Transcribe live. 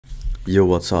Yo,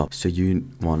 what's up? So you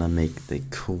wanna make the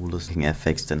coolest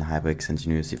effects in Hyperx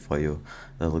Ngenuity for your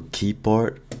little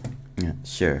keyboard? Yeah,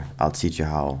 sure, I'll teach you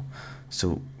how.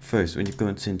 So first, when you go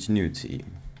into Ngenuity,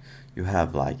 you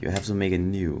have to make a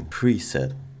new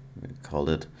preset, we call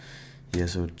it here.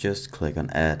 So just click on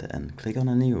add and click on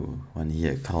a new one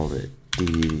here, call it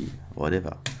DD,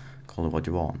 whatever, call it what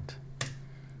you want.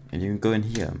 And you can go in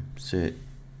here. So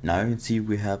now you can see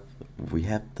we have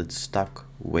the stock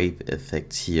wave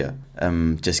effect here.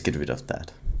 Just get rid of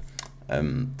that.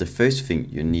 The first thing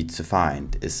you need to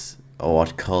find is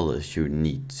what colors you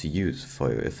need to use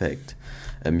for your effect.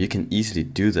 You can easily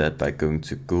do that by going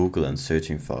to Google and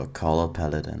searching for a color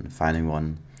palette and finding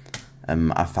one.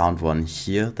 I found one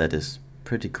here that is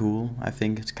pretty cool. I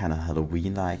think it's kind of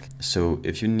Halloween-like. So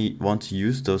if you want to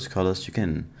use those colors, you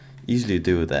can easily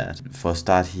do that. For a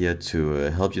start here,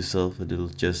 to help yourself a little,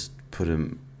 just put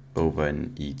them over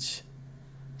in each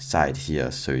side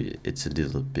here, so it's a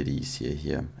little bit easier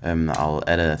here. I'll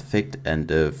add an effect, and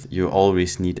you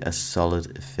always need a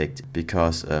solid effect,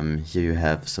 because here you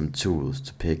have some tools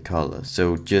to pick colors.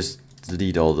 So just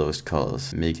delete all those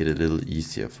colors, make it a little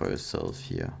easier for yourself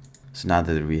here. So now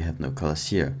that we have no colors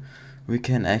here, we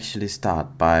can actually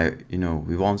start by,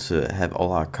 we want to have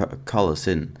all our colors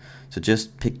in. So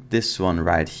just pick this one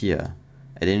right here,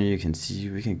 and then you can see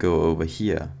we can go over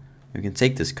here. You can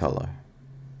take this color.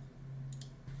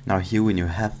 Now here, when you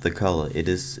have the color, it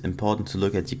is important to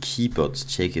look at your keyboard to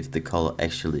check if the color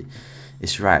actually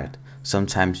is right.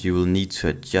 Sometimes you will need to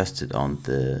adjust it on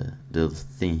the little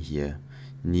thing here.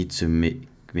 You need to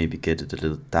maybe get it a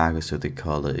little darker so the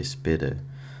color is better.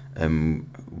 I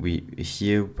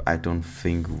don't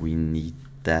think we need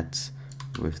that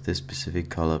with this specific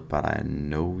color, but I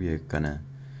know we are gonna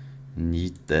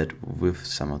need that with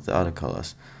some of the other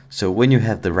colors. So when you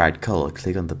have the right color,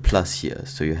 click on the plus here,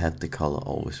 so you have the color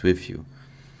always with you.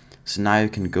 So now you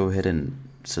can go ahead and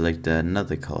select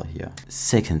another color here.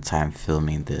 Second time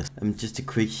filming this. Just a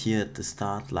quick here at the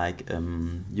start,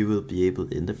 you will be able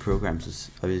in the program to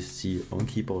obviously see your own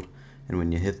keyboard, and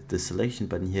when you hit the selection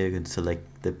button here, you can select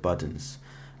the buttons.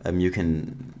 You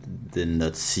can then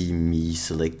not see me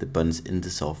select the buttons in the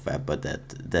software, but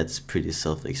that's pretty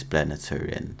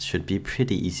self-explanatory and should be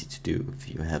pretty easy to do if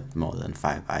you have more than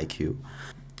 5 IQ.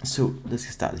 So let's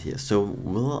get started here. So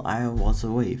while I was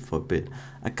away for a bit,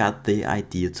 I got the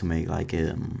idea to make like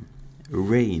a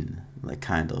rain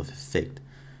kind of effect,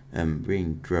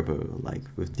 rain dropper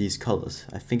with these colors.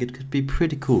 I think it could be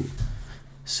pretty cool.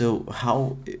 So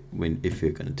if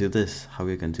you're gonna do this, how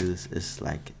we're gonna do this is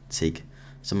take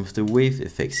some of the wave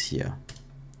effects here,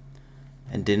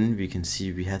 and then we can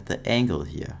see we have the angle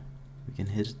here. We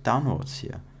can hit it downwards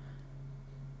here,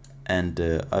 and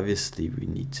obviously we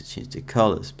need to change the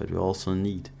colors, but we also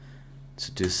need to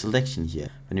do selection here,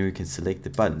 and then we can select the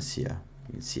buttons here.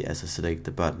 You can see as I select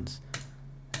the buttons,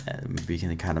 we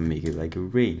can kind of make it like a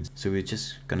rain. So we're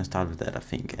just gonna start with that, I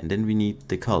think, and then we need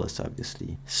the colors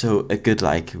obviously. So a good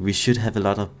we should have a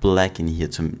lot of black in here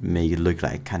to make it look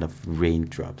like kind of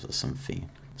raindrops or something.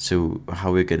 So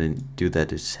how we're gonna do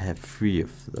that is have 3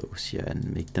 of those here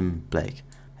and make them black,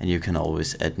 and you can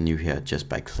always add new here just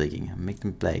by clicking and make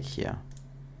them black here.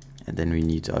 And then we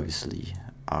need obviously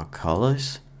our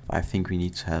colors. I think we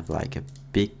need to have a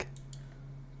big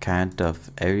kind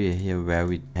of area here where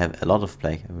we have a lot of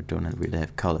black and we don't really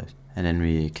have colors. And then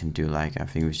we can do I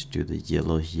think we should do the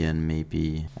yellow here, and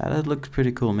maybe that looks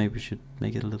pretty cool. Maybe we should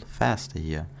make it a little faster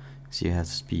here so you have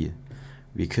speed.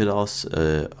 We could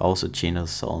also change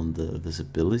us on the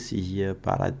visibility here,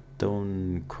 but I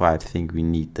don't quite think we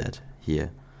need that here.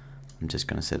 I'm just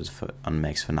gonna set it on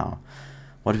max for now.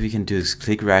 What we can do is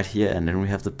click right here, and then we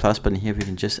have the plus button here. We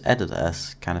can just add it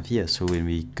as kind of here. So when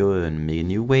we go and make a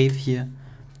new wave here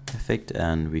effect,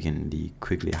 and we can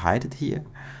quickly hide it here,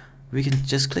 we can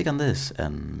just click on this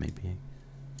and maybe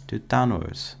do it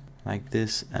downwards like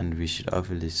this, and we should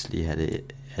obviously have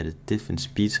it at a different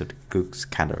speed so it looks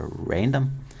kind of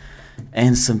random,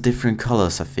 and some different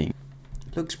colors. I think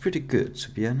looks pretty good,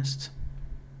 to be honest.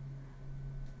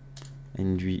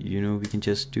 And we can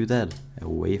just do that, a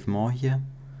wave more here.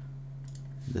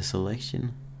 The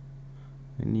selection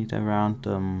we need around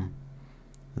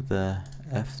the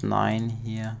F9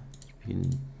 here. We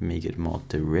can make it more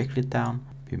directly down,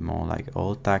 be more like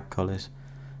all dark colors,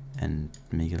 and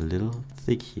make it a little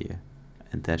thick here,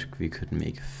 and that we could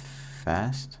make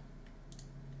fast.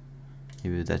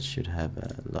 Maybe that should have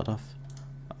a lot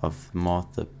of more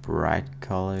the bright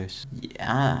colors.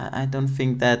 Yeah, I don't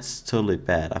think that's totally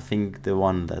bad. I think the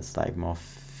one that's more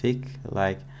thick,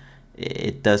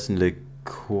 it doesn't look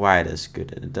quite as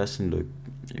good, and it doesn't look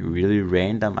really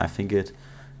random. I think it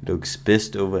looks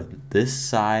best over this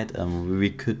side. We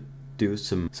could do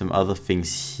some other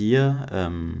things here,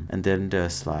 and then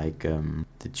there's like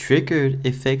the triggered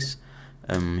effects.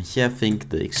 Here I think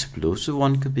the explosive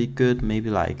one could be good. Maybe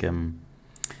like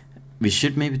we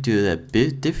should maybe do a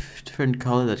bit different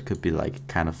color that could be like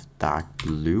kind of dark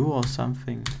blue or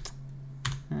something.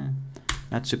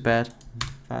 Not too bad.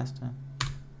 Faster.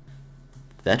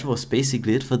 That was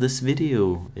basically it for this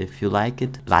video. If you like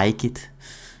it, like it.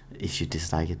 If you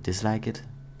dislike it, dislike it.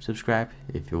 Subscribe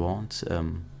if you want.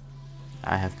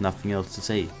 I have nothing else to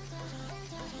say.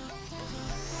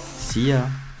 See ya.